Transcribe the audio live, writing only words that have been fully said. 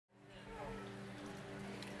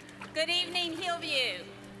Good evening, Hillvue.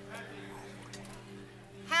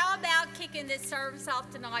 How about kicking this service off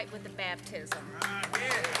tonight with a baptism?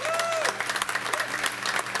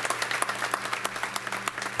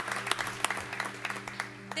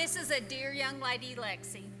 This is a dear young lady,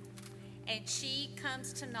 Lexi, and she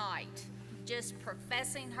comes tonight just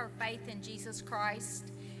professing her faith in Jesus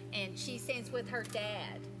Christ, and she stands with her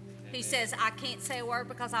dad, who says, I can't say a word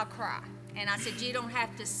because I'll cry. And I said, you don't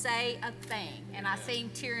have to say a thing. And I see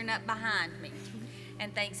him tearing up behind me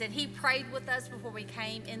and things. And he prayed with us before we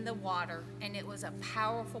came in the water, and it was a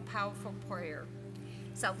powerful, powerful prayer.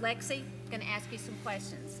 So Lexi, I'm going to ask you some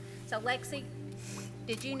questions. So Lexi,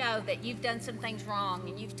 did you know that you've done some things wrong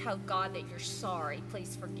and you've told God that you're sorry?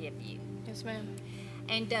 Please forgive you. Yes, ma'am.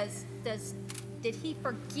 And did he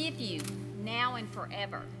forgive you now and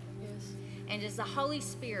forever? Yes. And does the Holy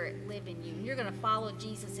Spirit live in you? And you're going to follow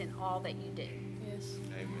Jesus in all that you do. Yes.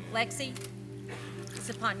 Amen. Lexi, it's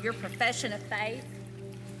upon your profession of faith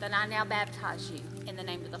that I now baptize you in the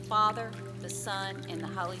name of the Father, the Son, and the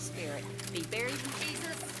Holy Spirit. Be buried in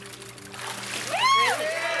Jesus.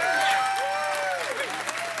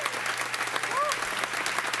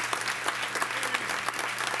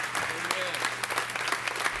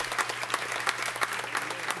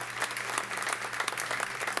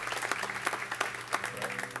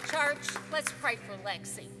 Church, let's pray for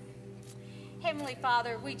Lexi. Heavenly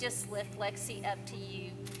Father, we just lift Lexi up to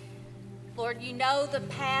you. Lord, you know the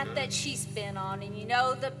path that she's been on, and you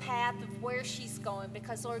know the path of where she's going,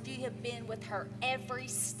 because, Lord, you have been with her every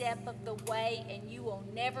step of the way, and you will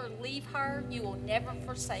never leave her. You will never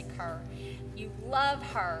forsake her. You love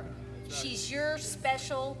her. She's your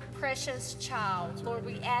special, precious child. Lord,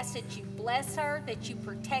 we ask that you bless her, that you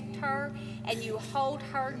protect her, and you hold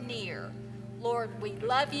her near. Lord, we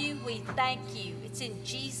love you. We thank you. It's in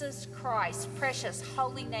Jesus Christ's precious,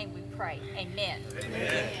 holy name we pray. Amen.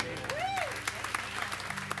 Amen.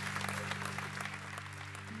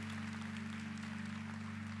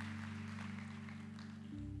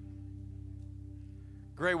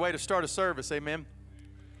 Great way to start a service, amen.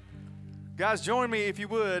 Guys, join me if you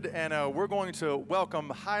would, and we're going to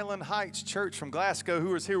welcome Highland Heights Church from Glasgow,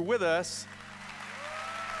 who is here with us.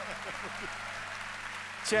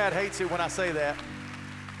 Chad hates it when I say that.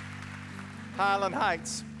 Highland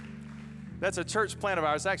Heights. That's a church plant of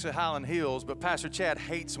ours. It's actually Highland Hills, but Pastor Chad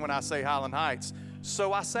hates when I say Highland Heights,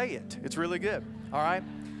 so I say it. It's really good, all right?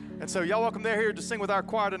 And so y'all welcome. They're here to sing with our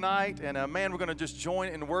choir tonight, and man, we're going to just join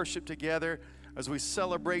in worship together as we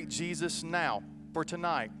celebrate Jesus now. For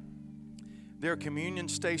tonight, there are communion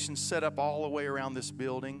stations set up all the way around this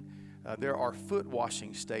building. There are foot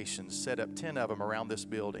washing stations set up, 10 of them around this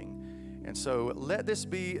building. And so let this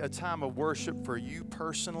be a time of worship for you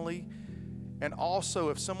personally. And also,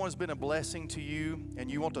 if someone's been a blessing to you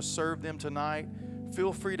and you want to serve them tonight,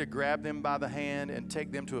 feel free to grab them by the hand and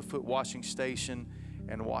take them to a foot washing station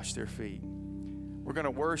and wash their feet. We're going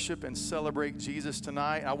to worship and celebrate Jesus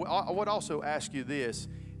tonight. I would also ask you this.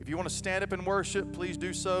 If you want to stand up and worship, please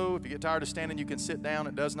do so. If you get tired of standing, you can sit down.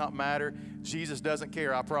 It does not matter. Jesus doesn't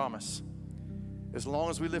care, I promise. As long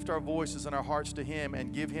as we lift our voices and our hearts to him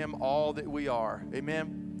and give him all that we are.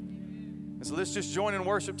 Amen? And so let's just join in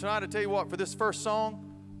worship tonight. I tell you what, for this first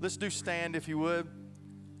song, let's do stand if you would.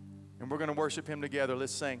 And we're going to worship him together.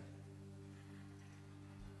 Let's sing.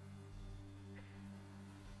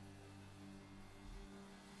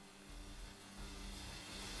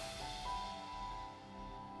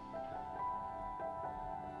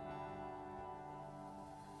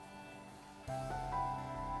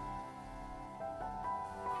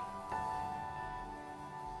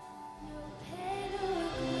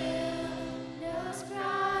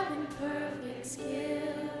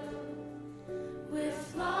 With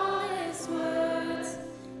flawless words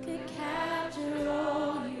could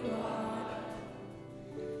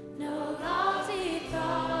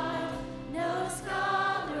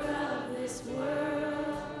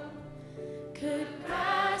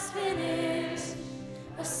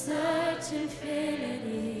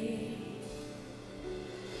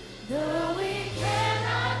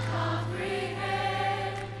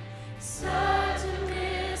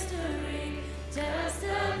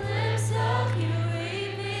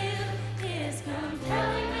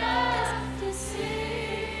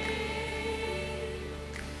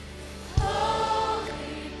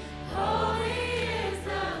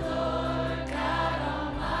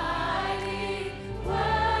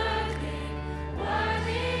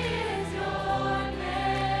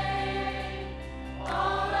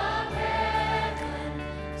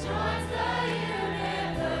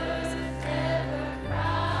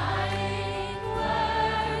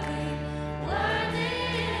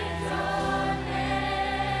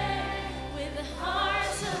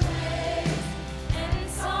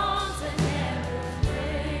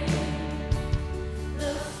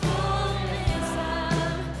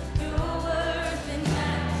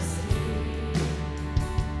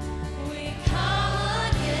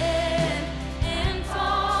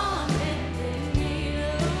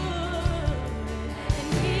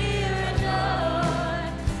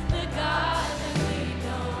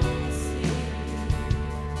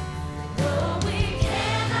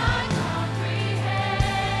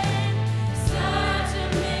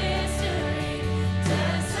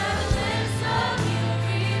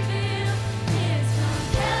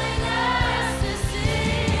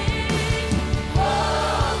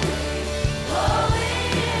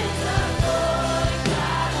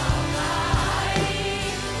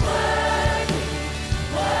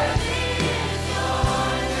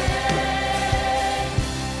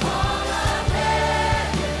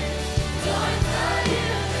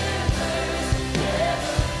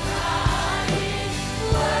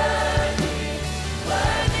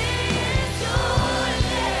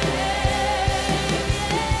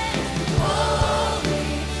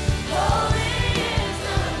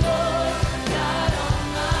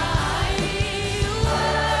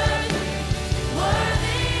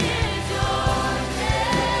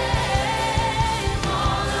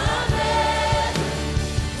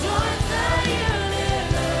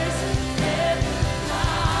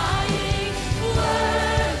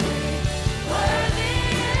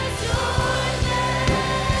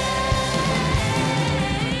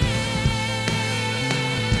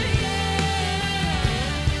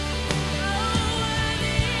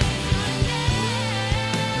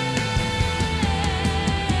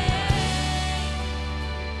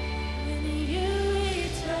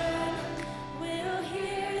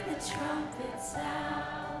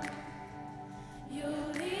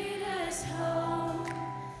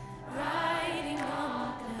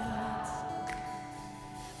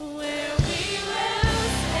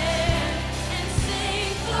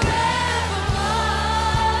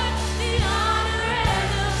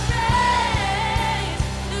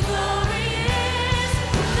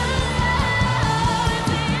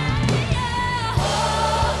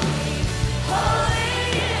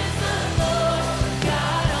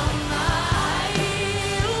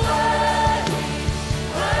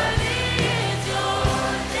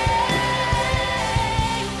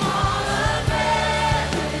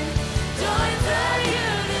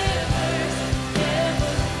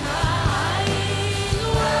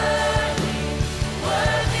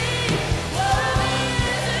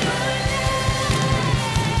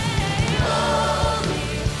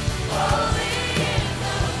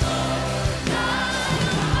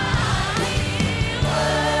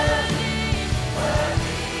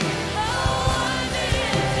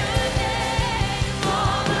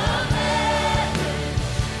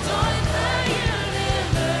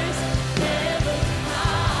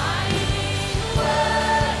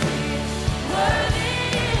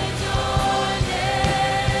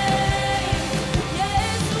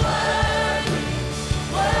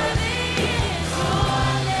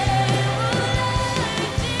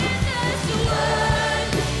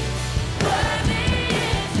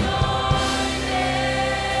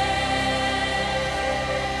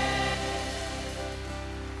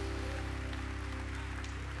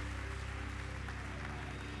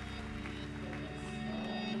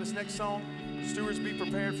this next song. Stewards, be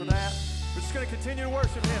prepared for that. We're just going to continue to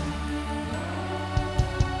worship Him.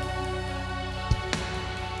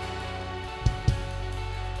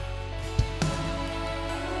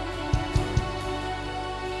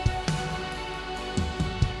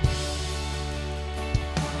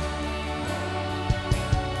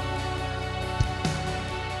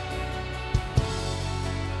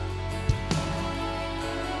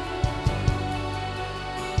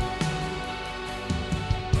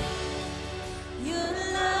 Your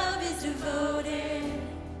love is devoted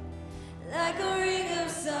like a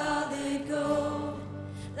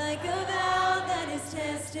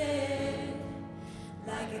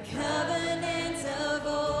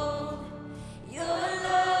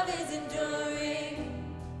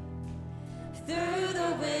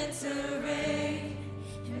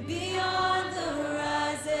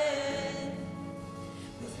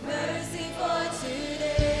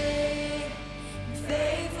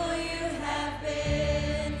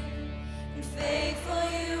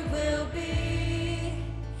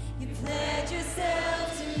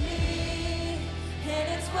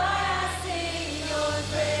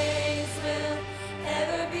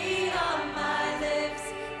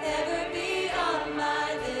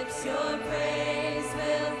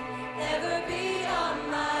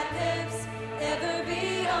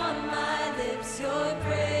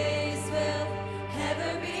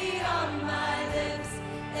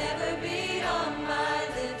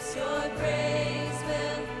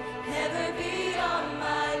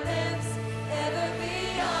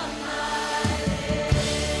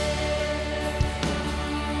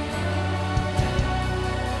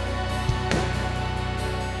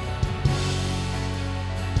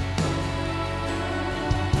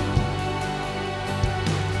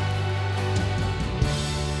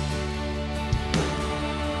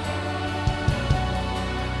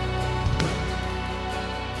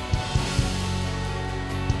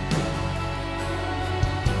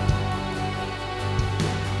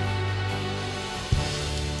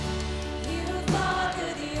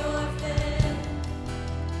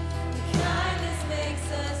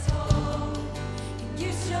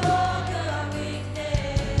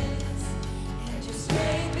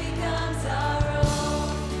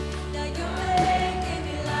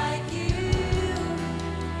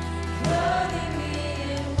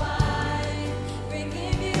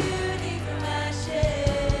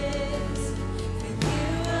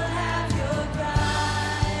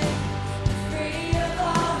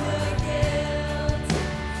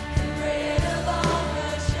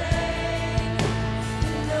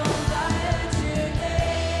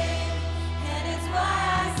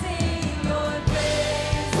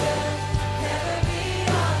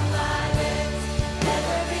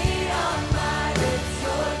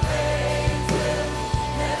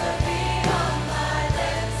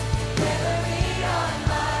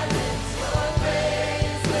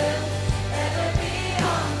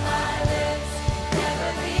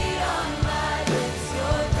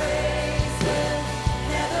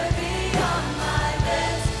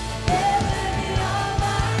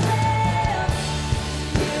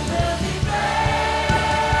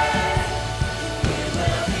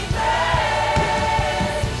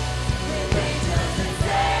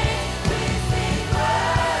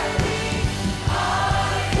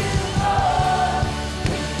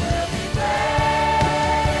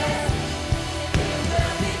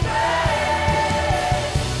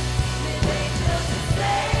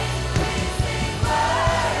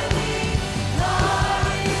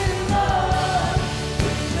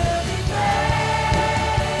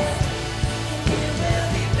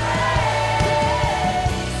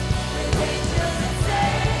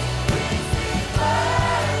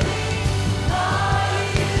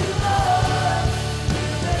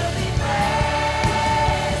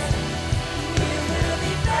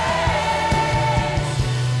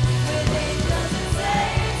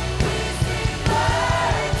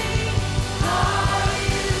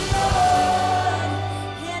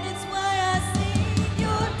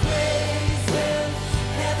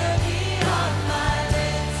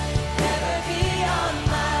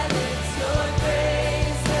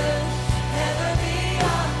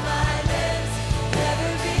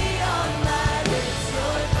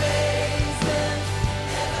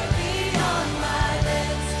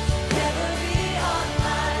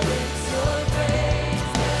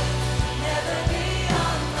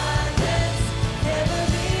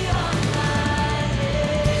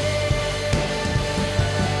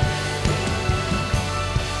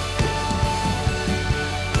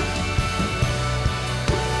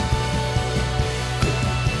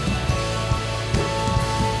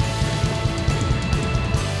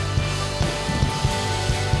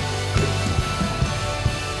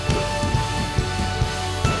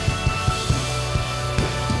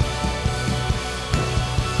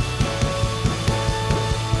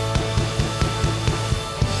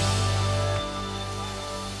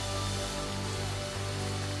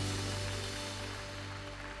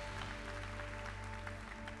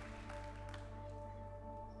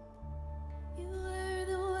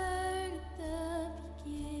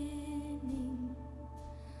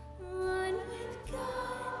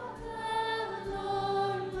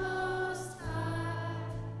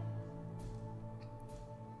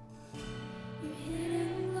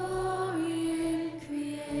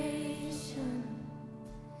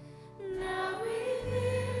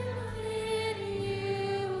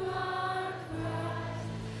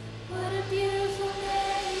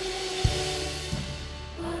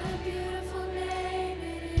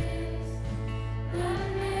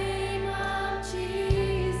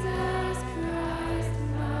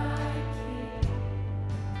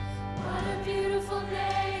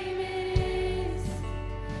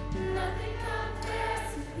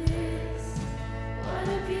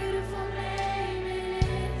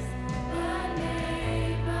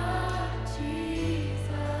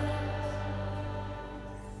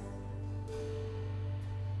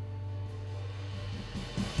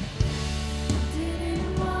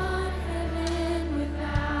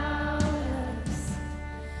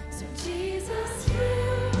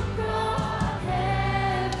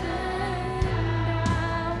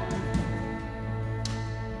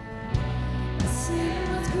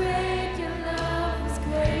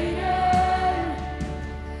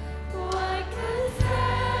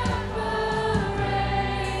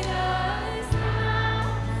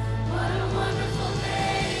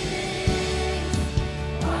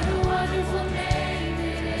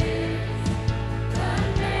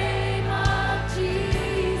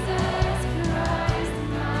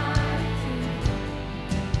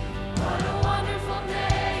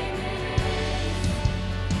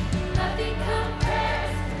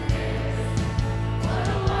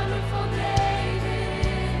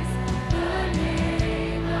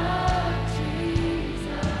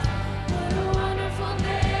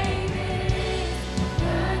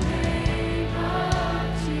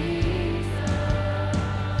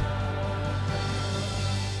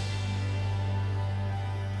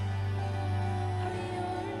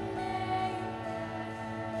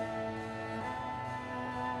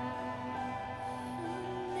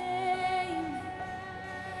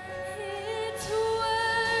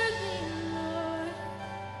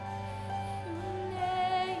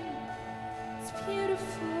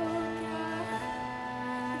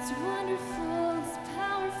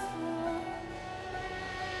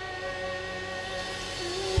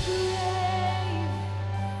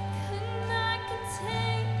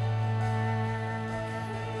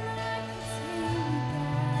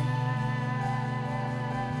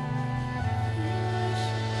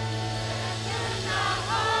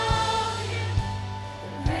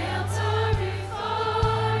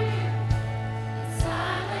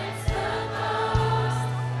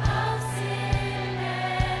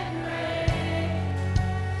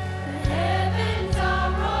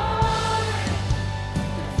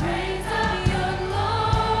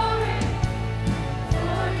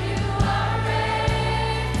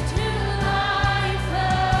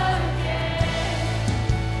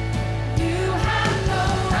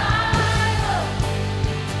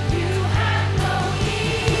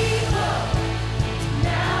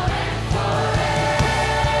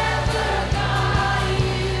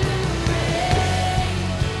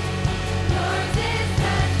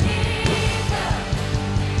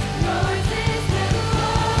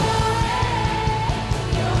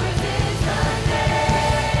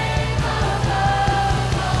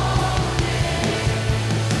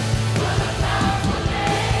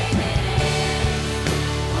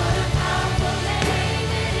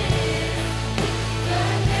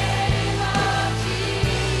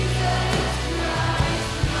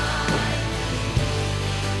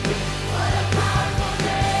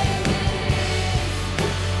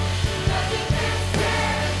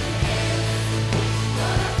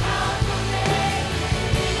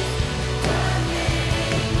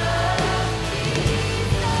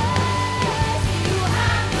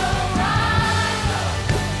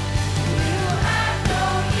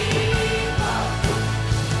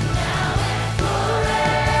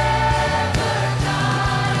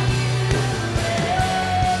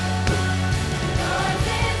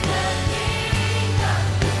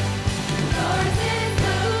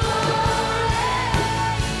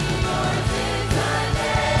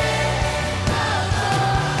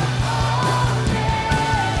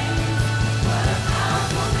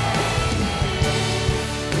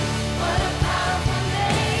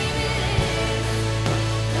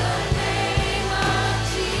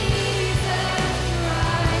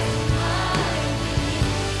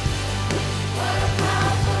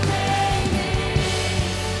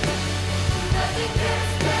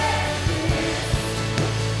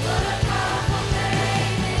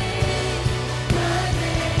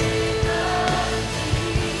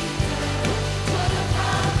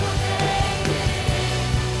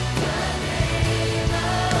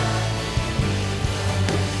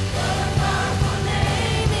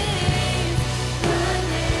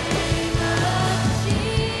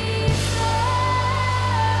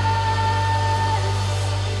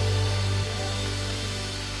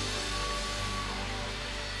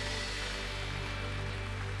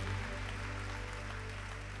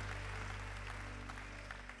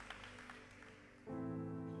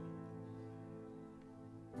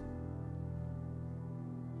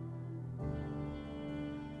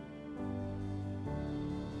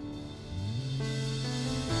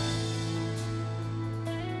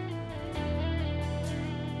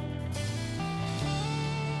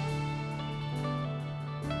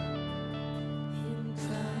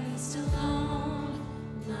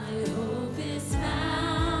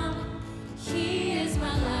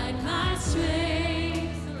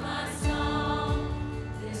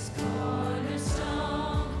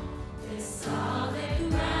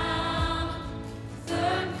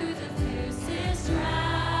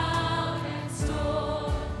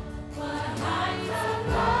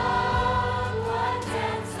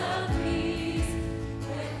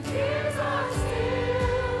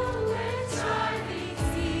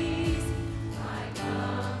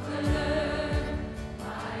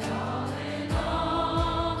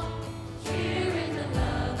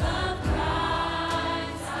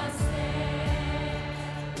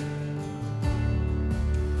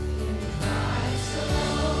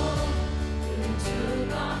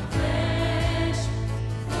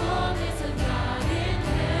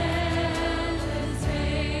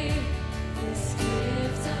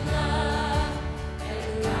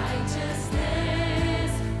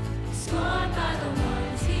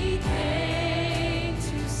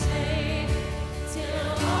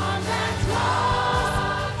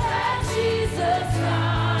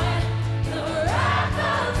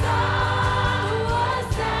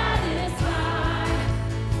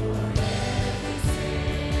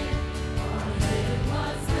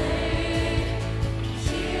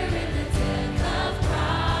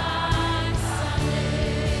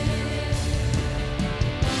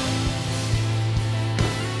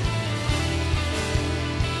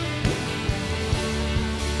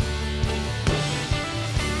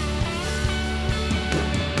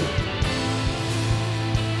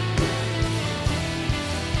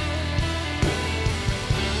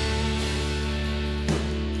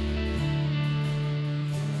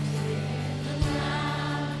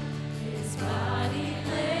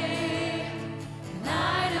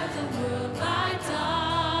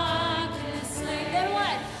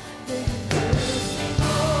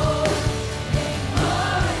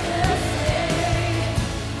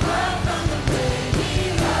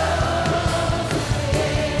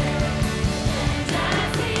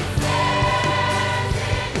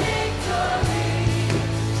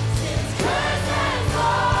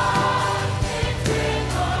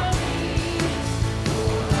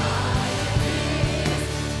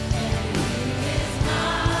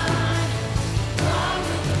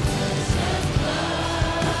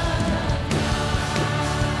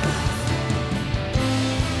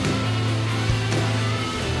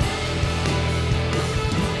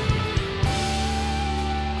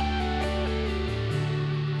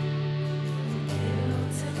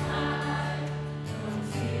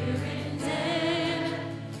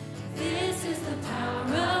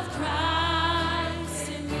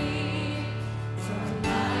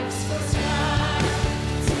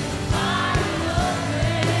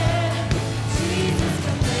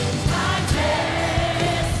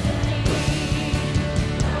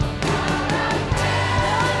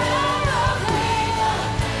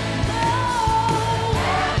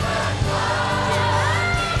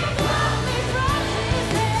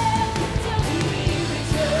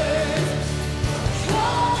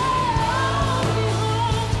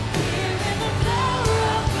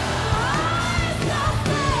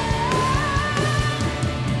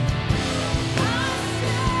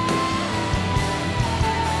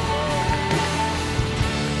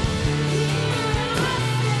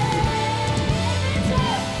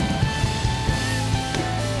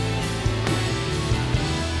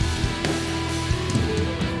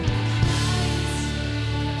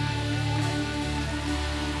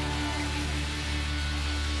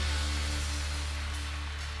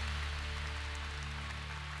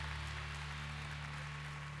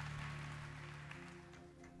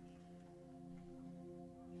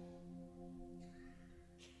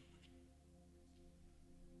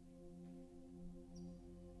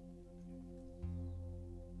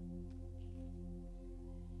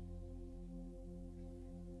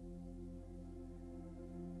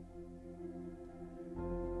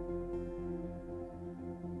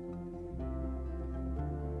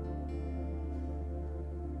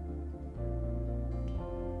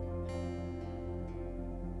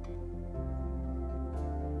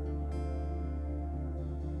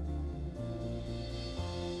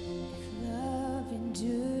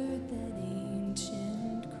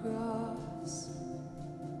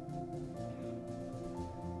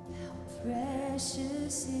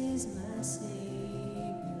Precious is my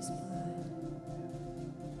Savior's blood.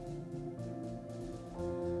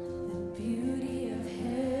 The beauty of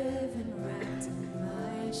heaven wrapped in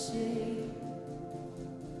my shade.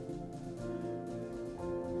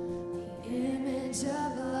 The image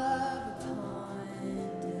of love upon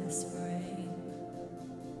death's frame.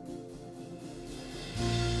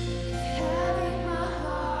 Having my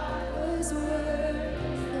heart was worth the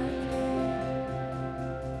pain.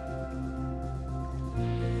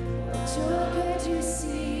 What joy could you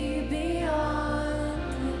see beyond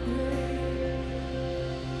the grave?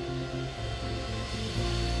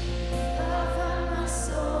 Love that my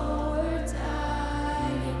soul were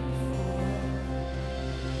dying for.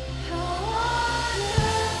 How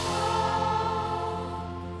wonderful,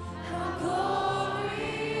 how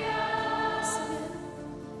glorious,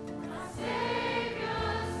 my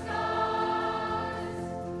Savior's scars,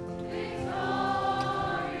 victorious,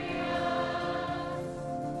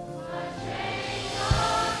 my chains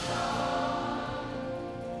are gone,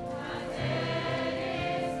 my debt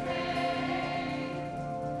is paid,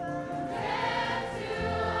 from death to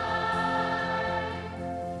life,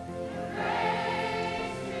 from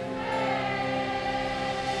grace to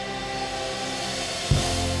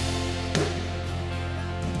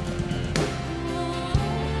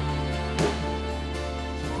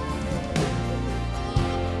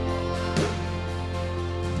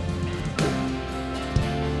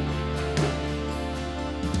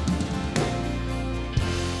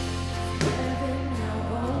Heaven now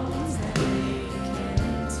owns that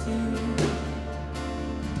vacant tomb.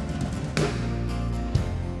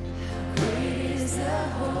 How great is the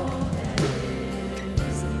hope that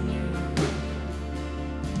lives in you.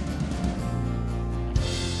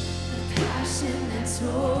 The passion that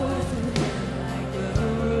tore through him like a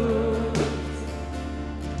rose.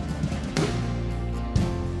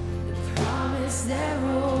 The promise that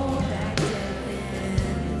rolled back death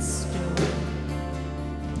in its store.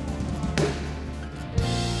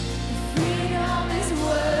 Freedom is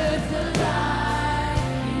worth the life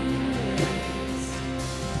you raised.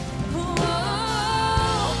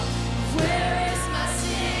 Whoa, where is my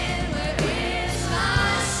sin? Where is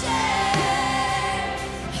my shame?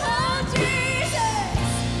 Oh Jesus,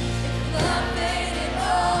 if love made it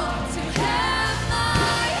all to have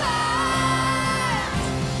my heart,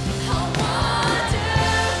 how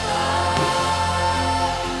wonderful,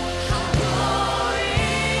 how glorious,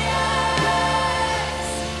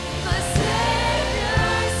 my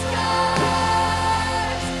Savior's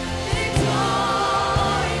scars, victorious,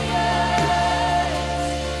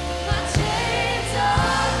 my chains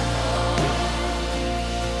are gone,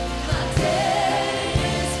 my debt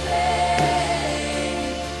is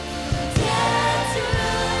paid, from death to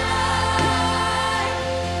life,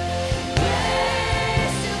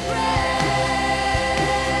 grace to grace.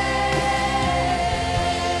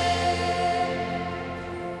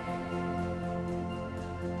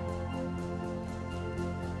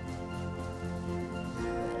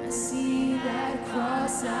 When I see that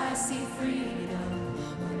cross, I see freedom.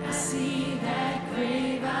 When I see that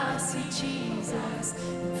grave, I see Jesus.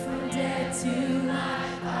 And from death to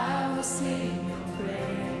life, I will sing your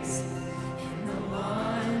praise in the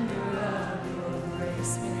wonder of your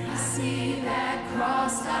grace. When I see that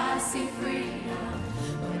cross, I see freedom.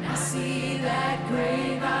 When I see that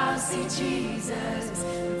grave, I'll see Jesus.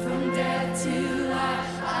 And from death to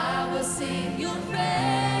life, I will sing your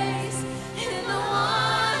praise in the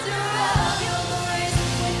wonder of your grace.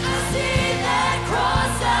 When I see that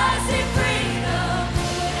cross, I see freedom.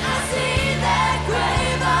 When I see that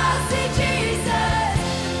grave, I'll see Jesus.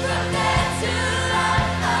 And from death to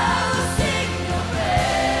life, I will sing your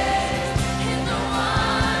praise in the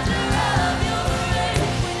wonder of your grace.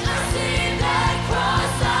 When I see that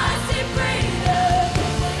cross, I see freedom.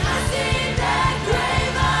 When I see that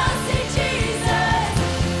grave, I'll see Jesus.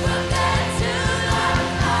 From death to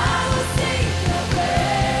life, I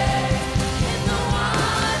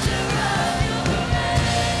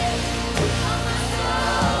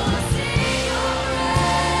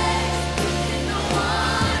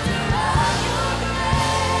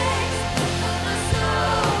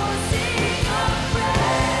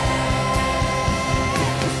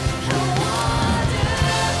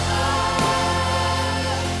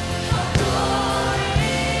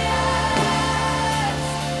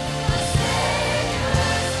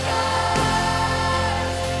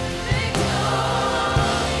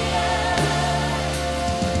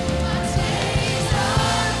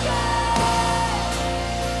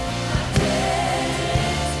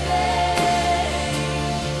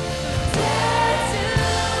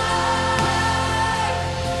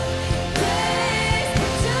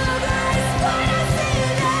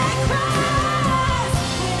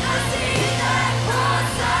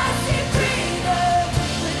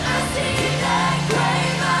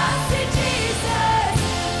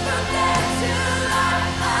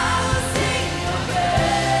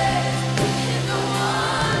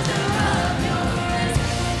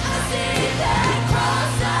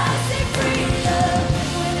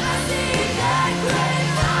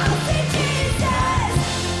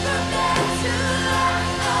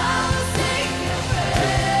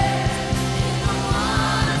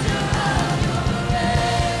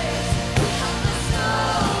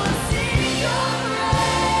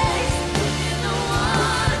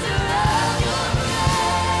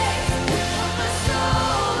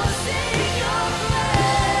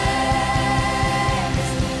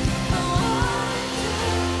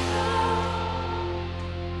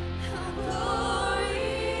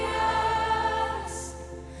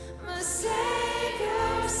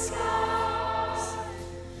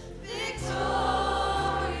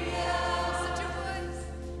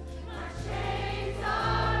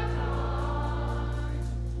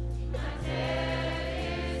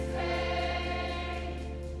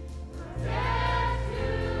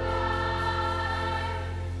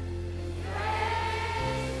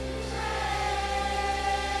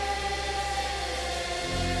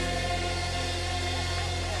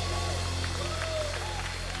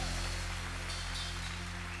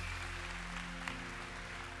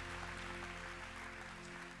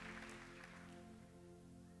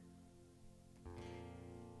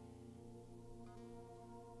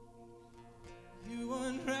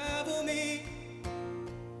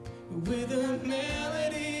with a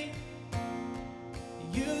melody.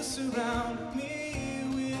 You surround me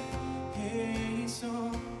with a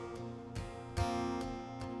song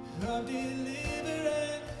of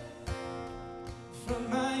deliverance from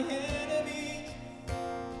my enemies,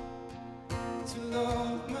 till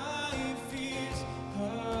all my fears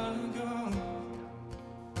are gone.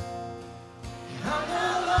 I'm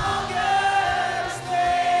no longer a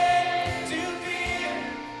slave to fear.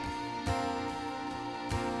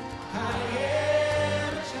 I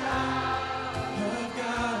am a child of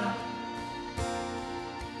God.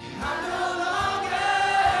 I'm no longer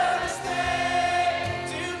a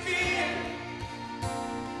slave to fear.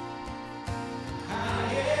 I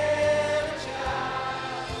am a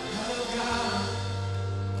child of God.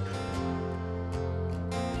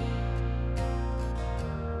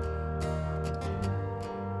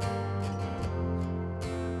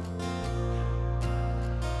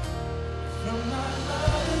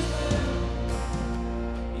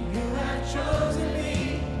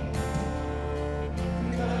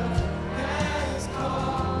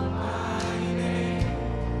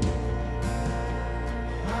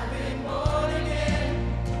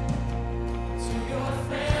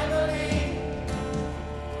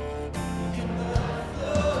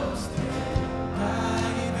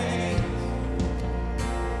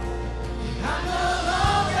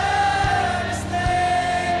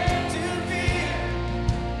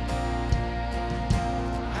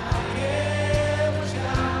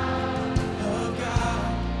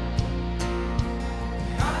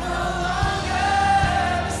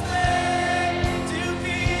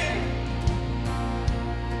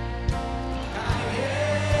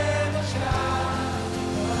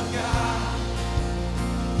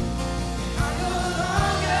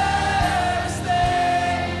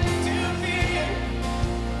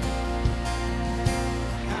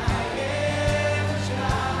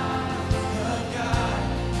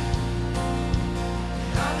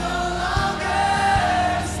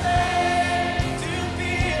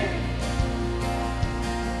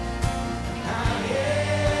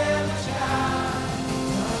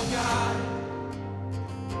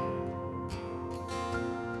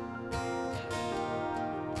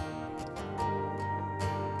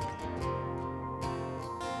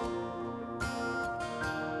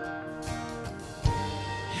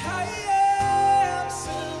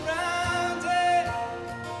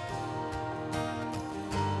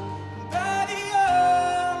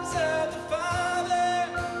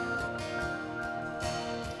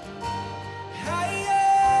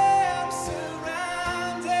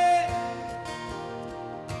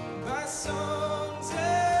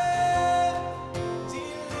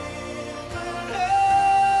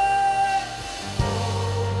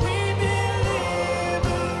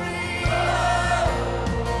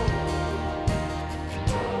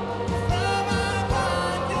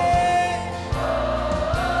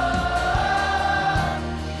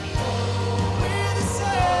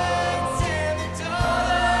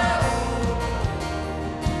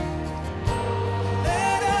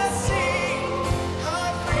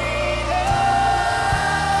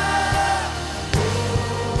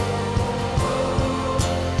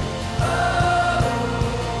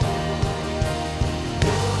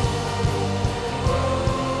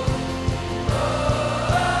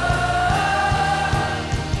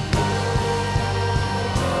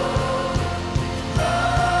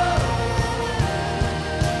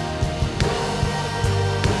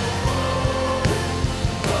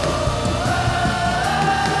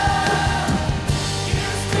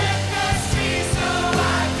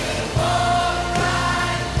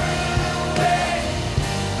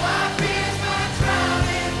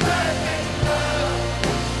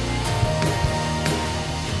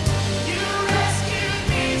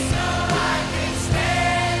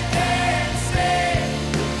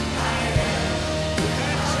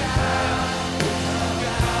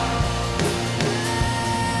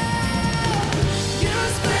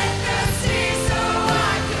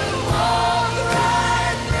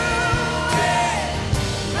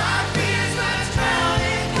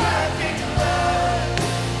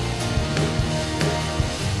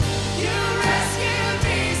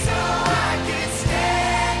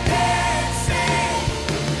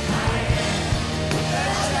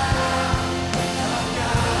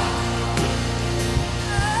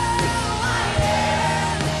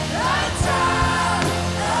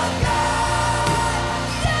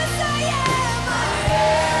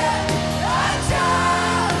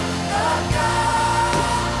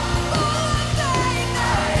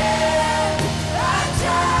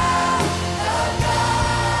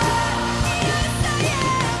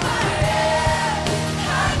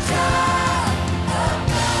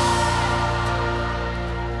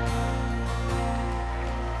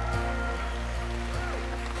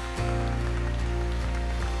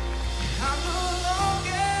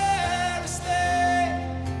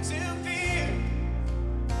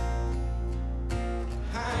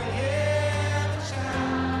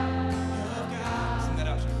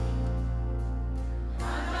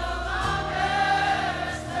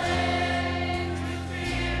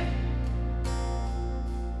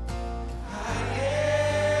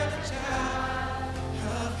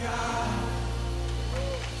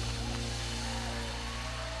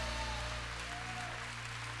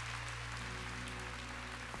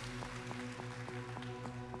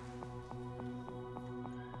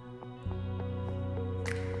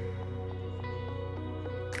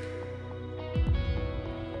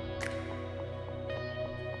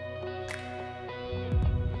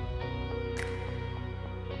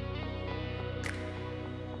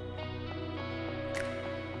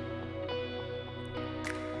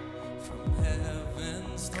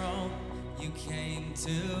 heaven's throne, you came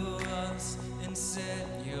to us and set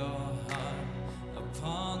your heart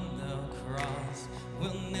upon the cross.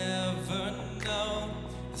 We'll never know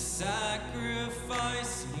the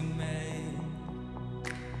sacrifice you made.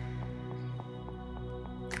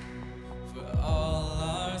 For all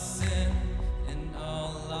our sin and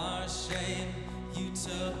all our shame, you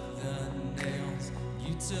took the nails,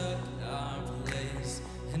 you took our place,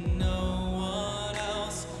 and no one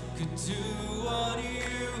else could do what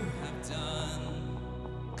you have done.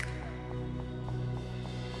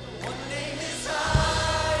 One name is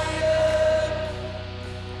higher,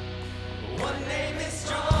 one name is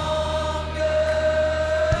stronger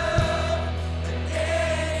than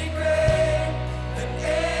any grave, than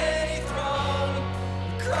any throne.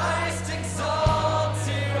 Christ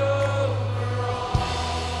exalted over all.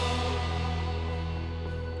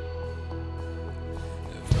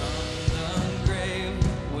 From the grave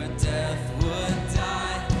where death would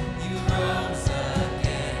die, you rose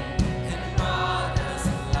again and brought us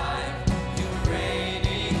life. You're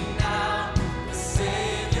reigning now, the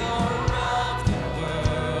Savior of the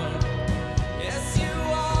world. Yes, you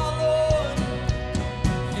are, Lord.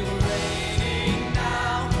 You're reigning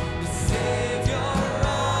now, the Savior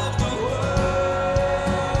of the world.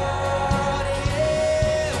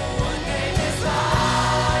 Yeah. One name is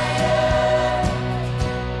higher,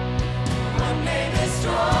 one name is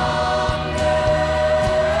stronger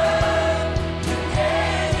than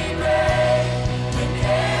any grave, than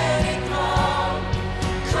any throne.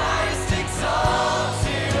 Christ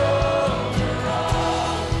exalted over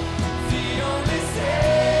all, the only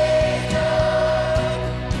Savior,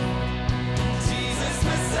 Jesus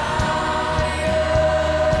Messiah.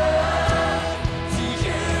 To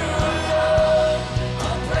you alone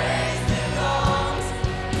all praise belongs.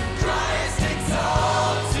 Christ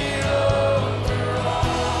exalted over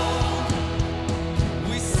all.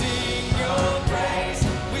 We sing your praise,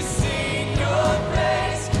 we sing your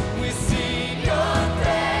praise, we sing your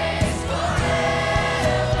praise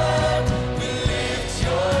forever. We lift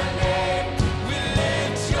your name,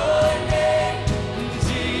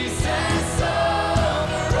 Jesus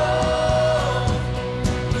over all.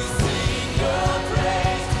 We sing your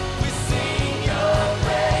praise, we sing your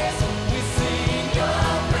praise, we sing your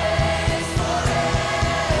praise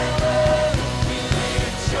forever. We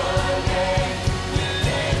lift your name,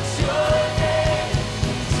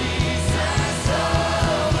 Jesus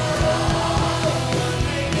over all. One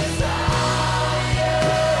name is higher,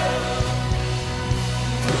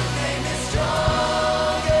 one name is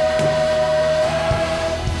stronger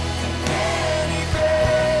than any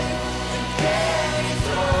grave, than any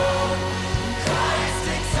throne. Christ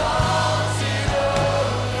exalted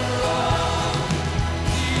over all,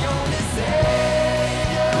 the only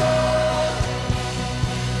Savior,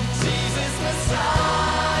 Jesus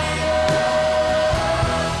Messiah.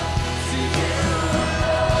 To you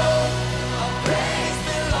alone all praise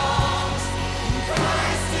belongs.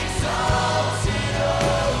 Christ exalted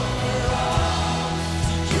over all.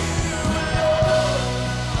 To you alone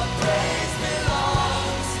all praise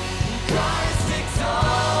belongs. Christ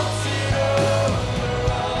exalted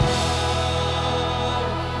over all.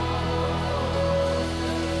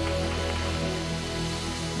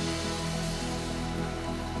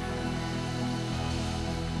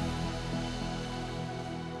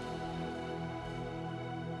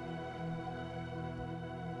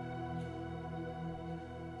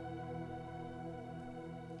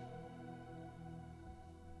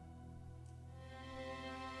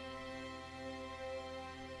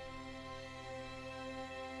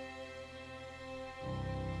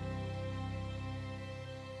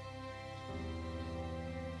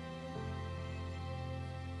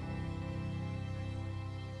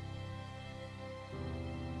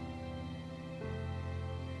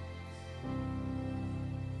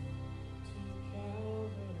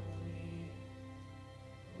 Calvary,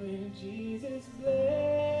 when Jesus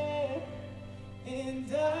bled and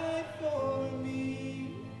died for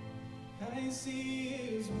me, I see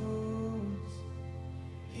his wounds,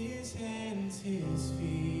 his hands, his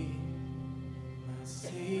feet, my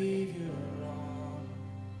Savior on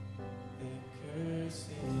that cursed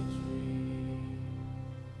tree.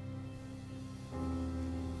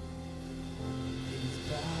 His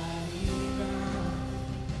body bound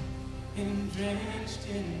and drenched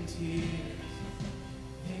in tears,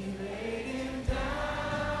 they laid him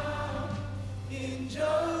down in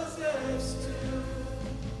Joseph's tomb,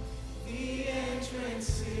 the entrance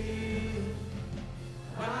sealed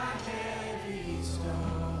by heavy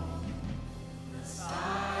stone.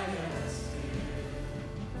 Messiah still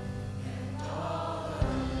and all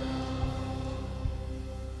alone.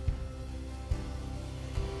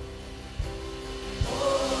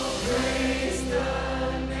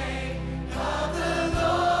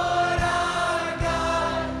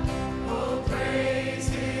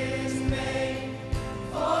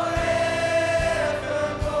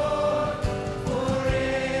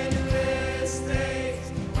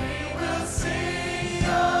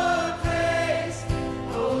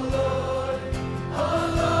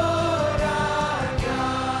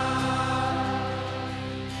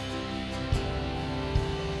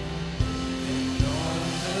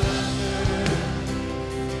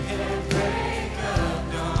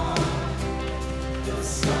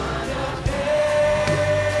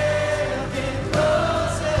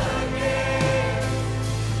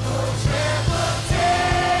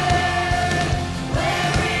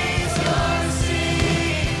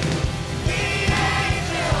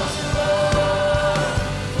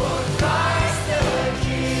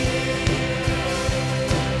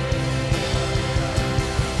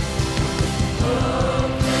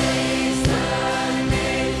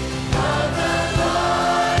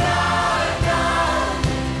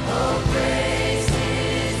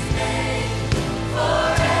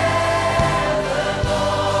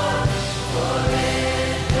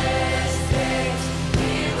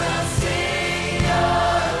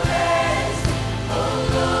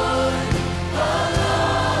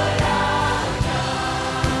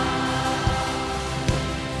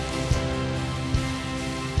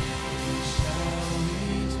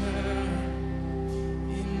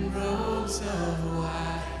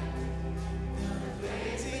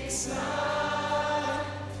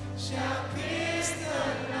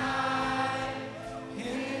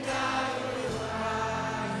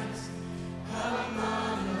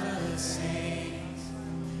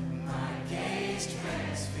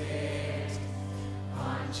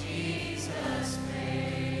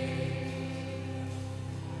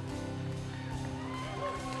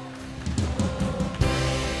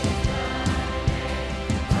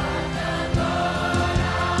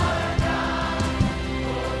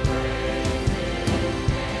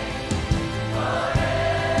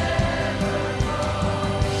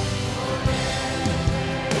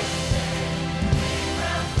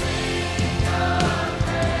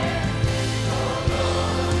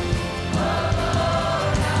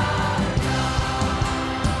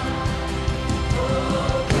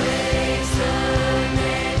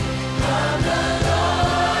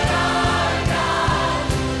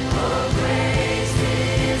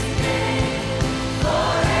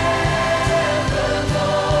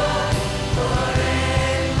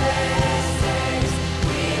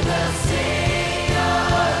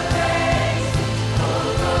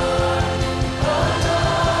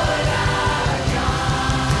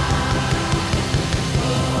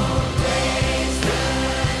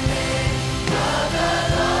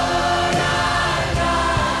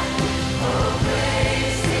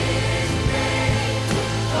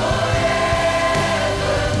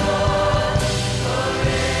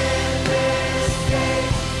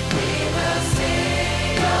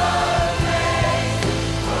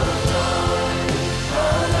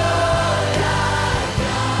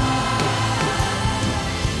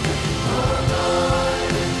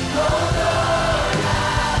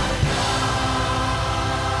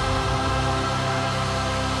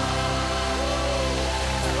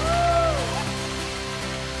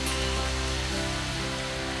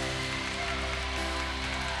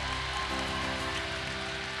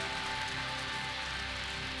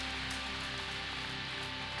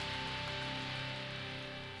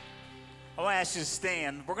 I want to ask you to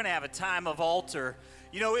stand. We're going to have a time of altar.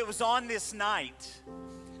 You know, it was on this night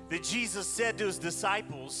that Jesus said to his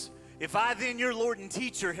disciples, if I then, your Lord and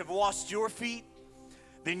teacher, have washed your feet,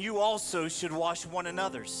 then you also should wash one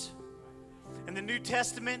another's. In the New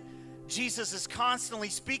Testament, Jesus is constantly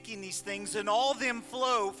speaking these things, and all of them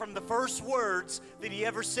flow from the first words that he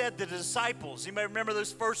ever said to the disciples. You may remember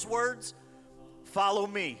those first words? Follow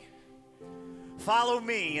me. Follow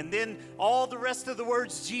me. And then all the rest of the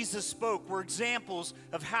words Jesus spoke were examples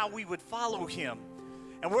of how we would follow him.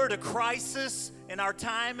 And we're at a crisis in our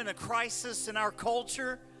time and a crisis in our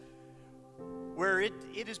culture where it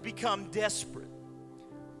has become desperate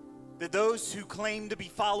that those who claim to be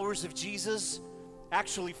followers of Jesus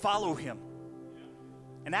actually follow him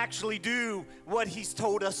and actually do what he's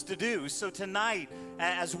told us to do. So tonight,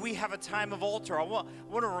 as we have a time of altar, I want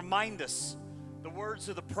to remind us the words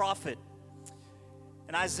of the prophet.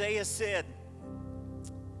 And Isaiah said,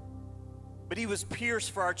 but he was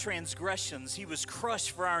pierced for our transgressions, he was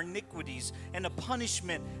crushed for our iniquities, and the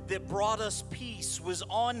punishment that brought us peace was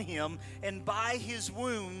on him, and by his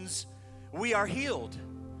wounds we are healed.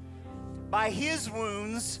 By his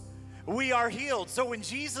wounds we are healed. So when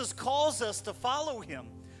Jesus calls us to follow him,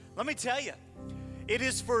 let me tell you, it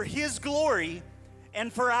is for his glory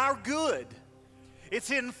and for our good.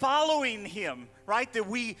 It's in following him, right, that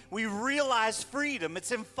we realize freedom.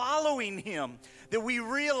 It's in following him that we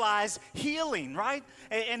realize healing, right?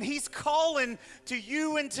 And he's calling to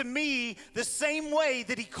you and to me the same way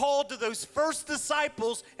that he called to those first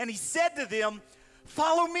disciples, and he said to them,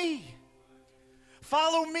 follow me.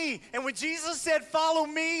 Follow me. And when Jesus said, follow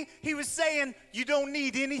me, he was saying, you don't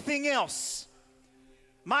need anything else.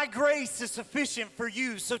 My grace is sufficient for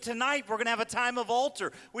you. So tonight we're going to have a time of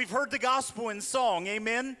altar. We've heard the gospel in song,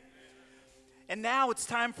 amen? And now it's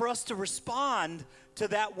time for us to respond to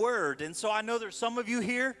that word. And so I know there's some of you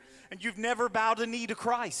here and you've never bowed a knee to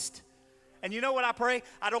Christ. And you know what I pray?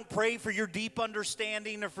 I don't pray for your deep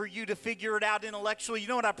understanding or for you to figure it out intellectually. You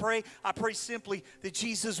know what I pray? I pray simply that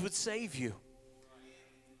Jesus would save you.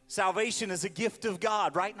 Salvation is a gift of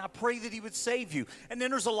God, right? And I pray that he would save you. And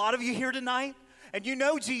then there's a lot of you here tonight, and you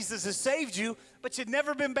know Jesus has saved you, but you've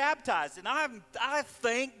never been baptized. And I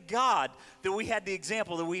thank God that we had the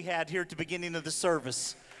example that we had here at the beginning of the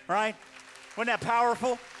service, right? Wasn't that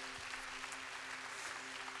powerful?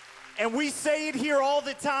 And we say it here all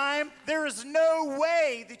the time. There is no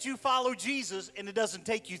way that you follow Jesus and it doesn't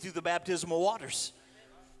take you through the baptismal waters.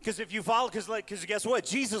 Because if you follow, because guess what?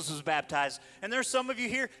 Jesus was baptized. And there's some of you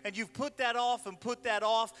here, and you've put that off and put that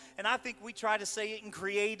off. And I think we try to say it in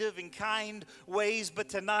creative and kind ways. But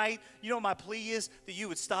tonight, you know what my plea is? That you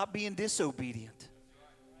would stop being disobedient.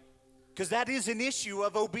 Because that is an issue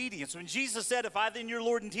of obedience. When Jesus said, if I then your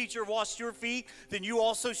Lord and teacher washed your feet, then you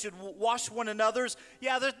also should wash one another's.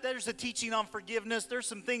 Yeah, there's a teaching on forgiveness. There's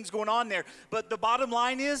some things going on there. But the bottom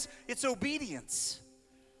line is, it's obedience.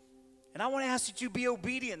 And I want to ask that you be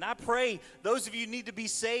obedient. I pray those of you who need to be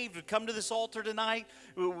saved would come to this altar tonight.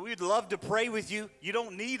 We'd love to pray with you. You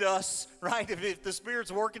don't need us, right? If the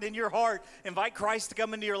Spirit's working in your heart, invite Christ to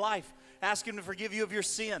come into your life. Ask him to forgive you of your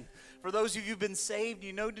sin. For those of you who've been saved,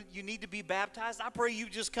 you know you need to be baptized. I pray you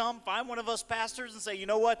just come, find one of us pastors and say, you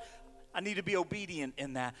know what? I need to be obedient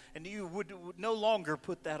in that. And you would no longer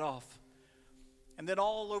put that off. And then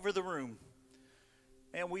all over the room,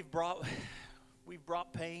 and we've brought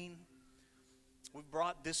pain. We've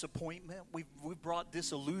brought disappointment. We've brought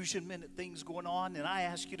disillusionment and things going on. And I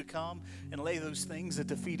ask you to come and lay those things at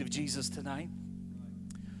the feet of Jesus tonight.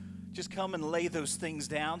 Just come and lay those things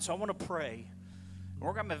down. So I want to pray.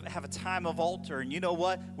 We're going to have a time of altar. And you know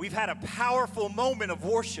what? We've had a powerful moment of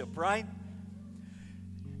worship, right?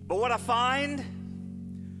 But what I find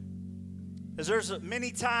is there's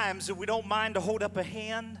many times that we don't mind to hold up a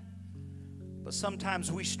hand, but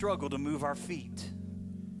sometimes we struggle to move our feet.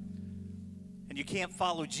 And you can't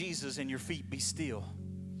follow Jesus and your feet be still,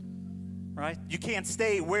 right? You can't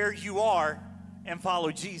stay where you are and follow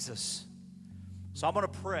Jesus. So I'm going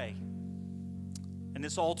to pray, and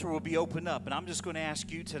this altar will be opened up, and I'm just going to ask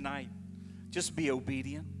you tonight, just be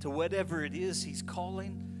obedient to whatever it is he's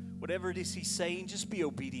calling, whatever it is he's saying, just be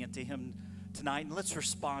obedient to him tonight, and let's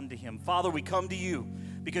respond to him. Father, we come to you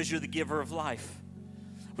because you're the giver of life.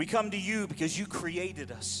 We come to you because you created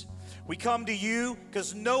us. We come to you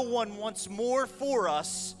because no one wants more for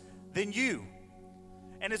us than you.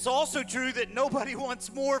 And it's also true that nobody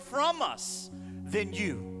wants more from us than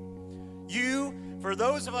you. You, for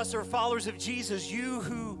those of us who are followers of Jesus, you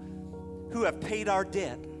who have paid our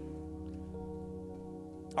debt.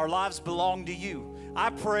 Our lives belong to you. I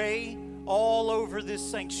pray all over this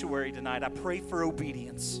sanctuary tonight, I pray for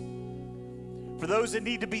obedience. For those that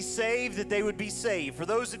need to be saved, that they would be saved. For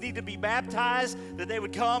those that need to be baptized, that they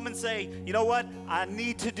would come and say, you know what, I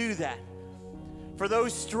need to do that. For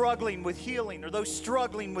those struggling with healing, or those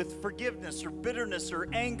struggling with forgiveness, or bitterness, or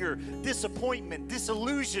anger, disappointment,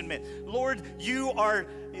 disillusionment, Lord, you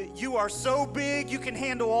are so big, you can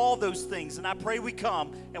handle all those things. And I pray we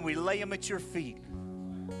come and we lay them at your feet.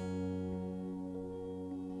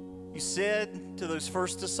 You said to those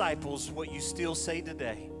first disciples what you still say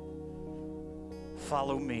today.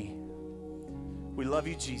 Follow me. We love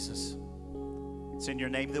you, Jesus. It's in your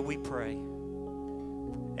name that we pray.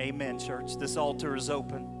 Amen, church. This altar is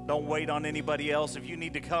open. Don't wait on anybody else. If you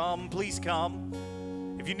need to come, please come.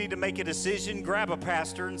 If you need to make a decision, grab a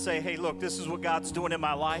pastor and say, hey, look, this is what God's doing in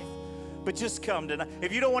my life. But just come tonight.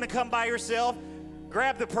 If you don't want to come by yourself,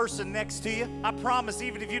 grab the person next to you. I promise,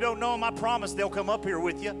 even if you don't know them, I promise they'll come up here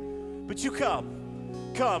with you. But you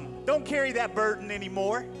come. Come. Don't carry that burden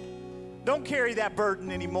anymore. Don't carry that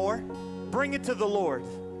burden anymore. Bring it to the Lord.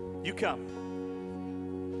 You come.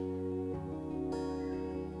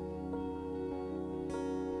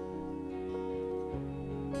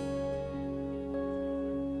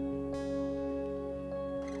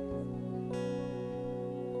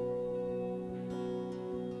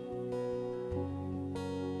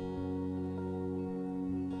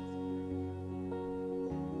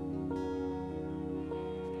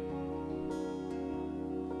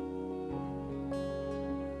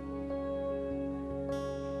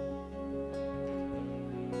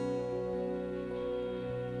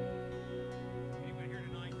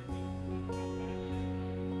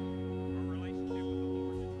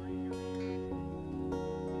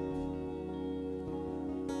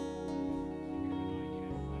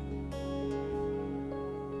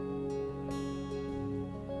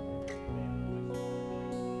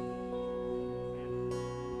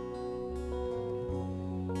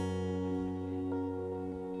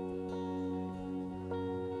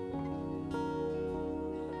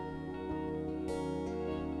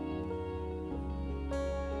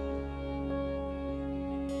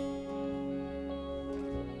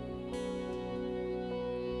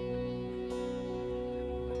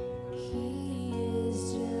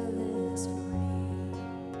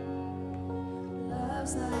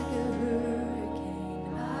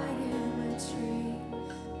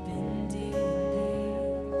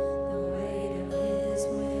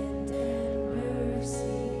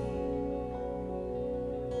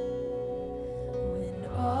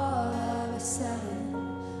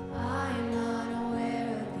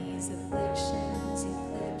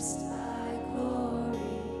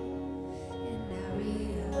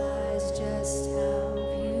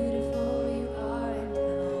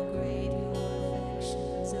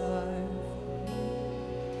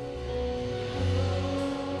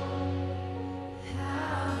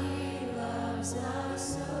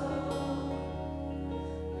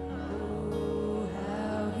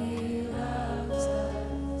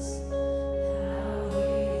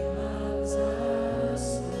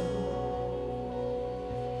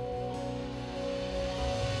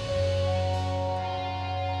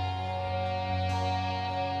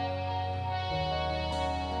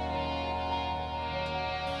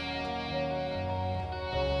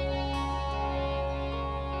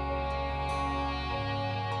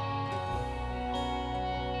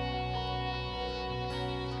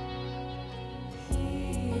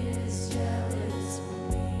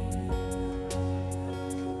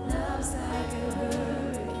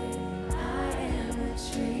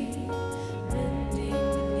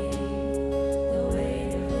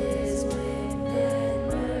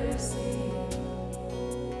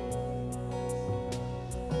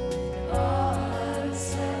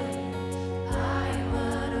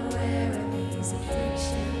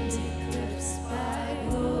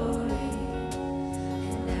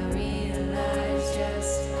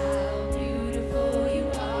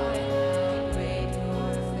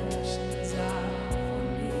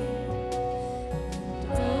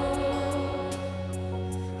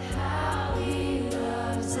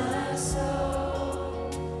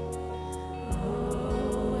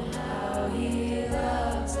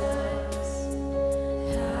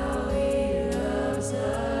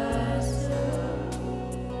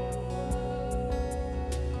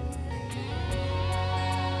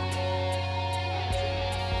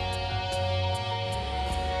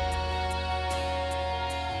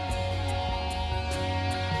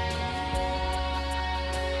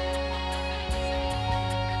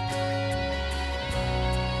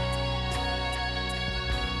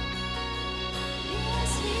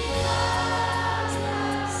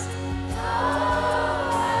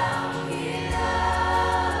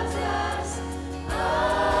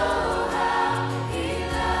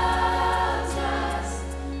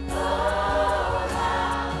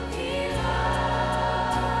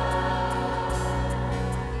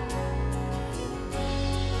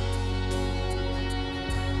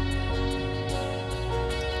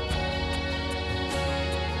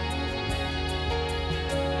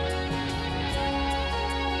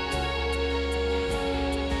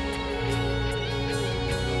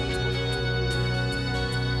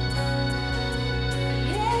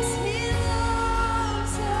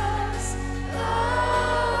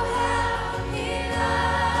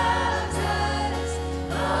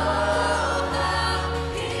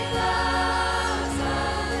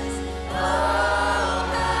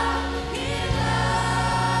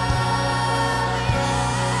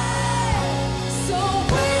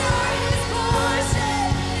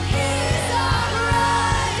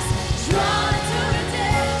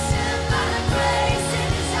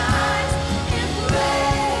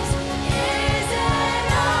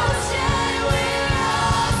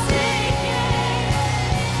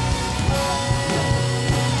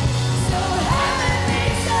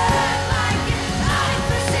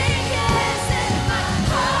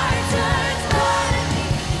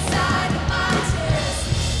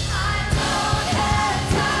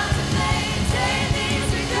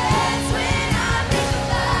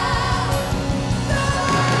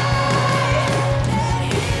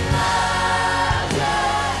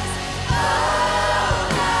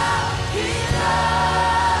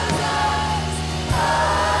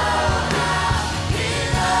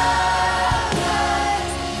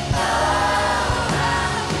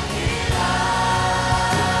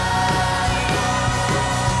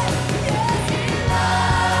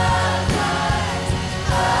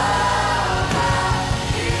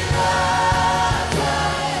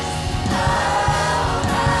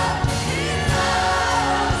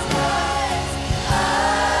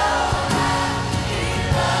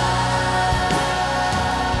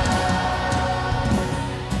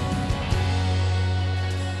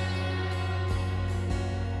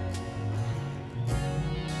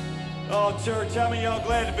 church, how many of y'all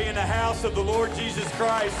glad to be in the house of the Lord Jesus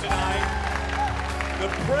Christ tonight? The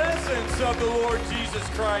presence of the Lord Jesus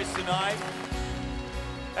Christ tonight.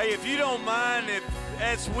 Hey, if you don't mind,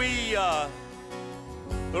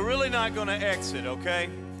 we're really not going to exit, okay?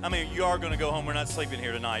 I mean, you are going to go home. We're not sleeping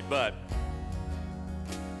here tonight, but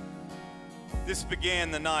this began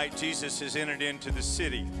the night Jesus has entered into the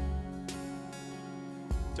city.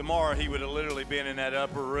 Tomorrow, he would have literally been in that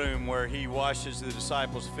upper room where he washes the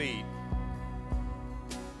disciples' feet.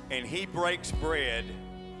 And he breaks bread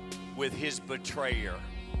with his betrayer.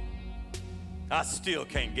 I still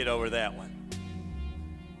can't get over that one.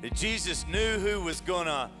 That Jesus knew who was going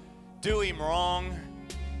to do him wrong,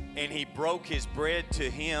 and he broke his bread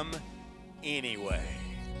to him anyway.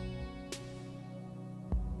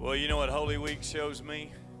 Well, you know what Holy Week shows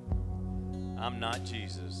me? I'm not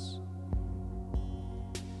Jesus.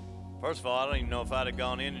 First of all, I don't even know if I'd have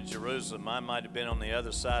gone into Jerusalem. I might have been on the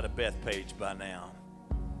other side of Bethpage by now.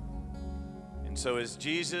 And so as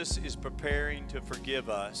Jesus is preparing to forgive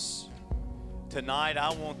us, tonight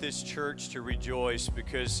I want this church to rejoice,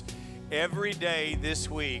 because every day this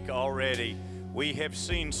week already we have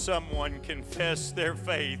seen someone confess their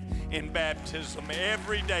faith in baptism.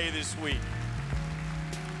 Every day this week.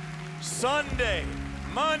 Sunday,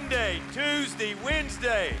 Monday, Tuesday,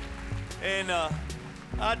 Wednesday. And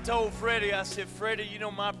I told Freddie, I said, Freddie, you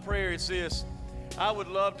know, my prayer is this. I would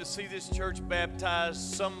love to see this church baptize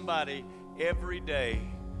somebody every day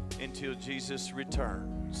until Jesus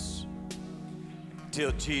returns.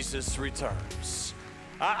 Till Jesus returns.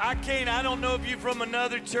 I don't know if you're from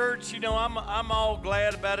another church. You know, I'm all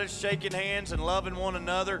glad about us shaking hands and loving one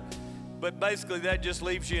another, but basically that just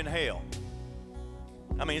leaves you in hell.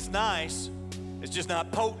 I mean, it's nice. It's just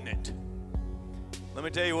not potent. Let me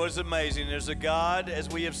tell you what is amazing. There's a God, as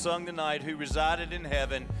we have sung tonight, who resided in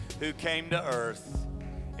heaven, who came to earth,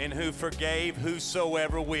 and who forgave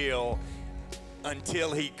whosoever will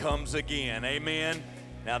until he comes again. Amen?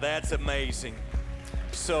 Now that's amazing.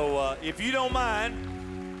 So if you don't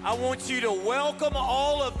mind, I want you to welcome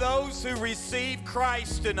all of those who received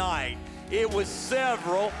Christ tonight. It was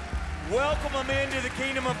several. Welcome them into the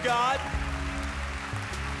kingdom of God.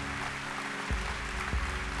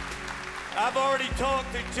 I've already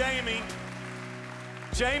talked to Jamie.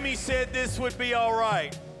 Jamie said this would be all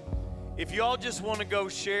right. If y'all just want to go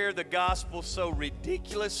share the gospel so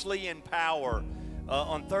ridiculously in power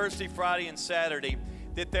on Thursday, Friday, and Saturday,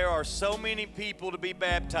 that there are so many people to be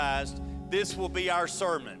baptized, this will be our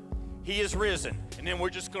sermon. He is risen. And then we're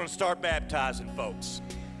just going to start baptizing folks.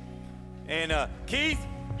 And Keith,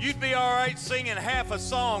 you'd be all right singing half a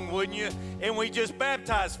song, wouldn't you? And we just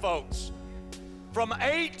baptize folks from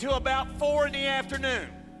 8 to about 4 in the afternoon.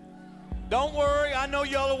 Don't worry. I know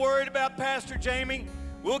y'all are worried about Pastor Jamie.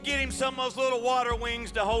 We'll get him some of those little water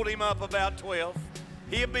wings to hold him up about 12.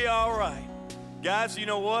 He'll be all right. Guys, you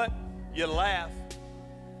know what? You laugh.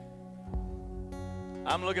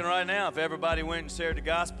 I'm looking right now, if everybody went and shared the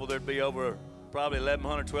gospel, there'd be over probably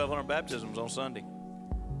 1,100, 1,200 baptisms on Sunday.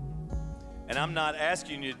 And I'm not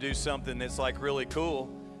asking you to do something that's like really cool.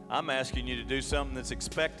 I'm asking you to do something that's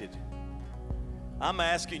expected. I'm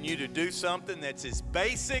asking you to do something that's as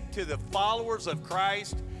basic to the followers of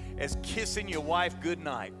Christ as kissing your wife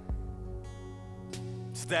goodnight.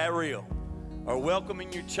 It's that real. Or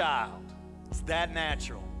welcoming your child. It's that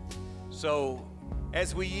natural. So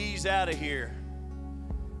as we ease out of here,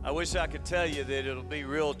 I wish I could tell you that it'll be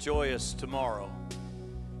real joyous tomorrow.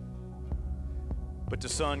 But the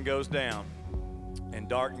sun goes down and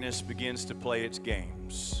darkness begins to play its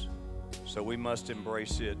games. So we must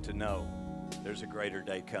embrace it to know there's a greater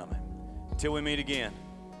day coming. Until we meet again,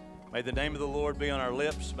 may the name of the Lord be on our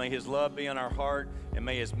lips, may his love be on our heart, and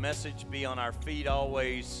may his message be on our feet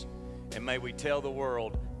always. And may we tell the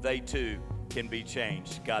world they too can be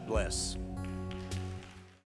changed. God bless.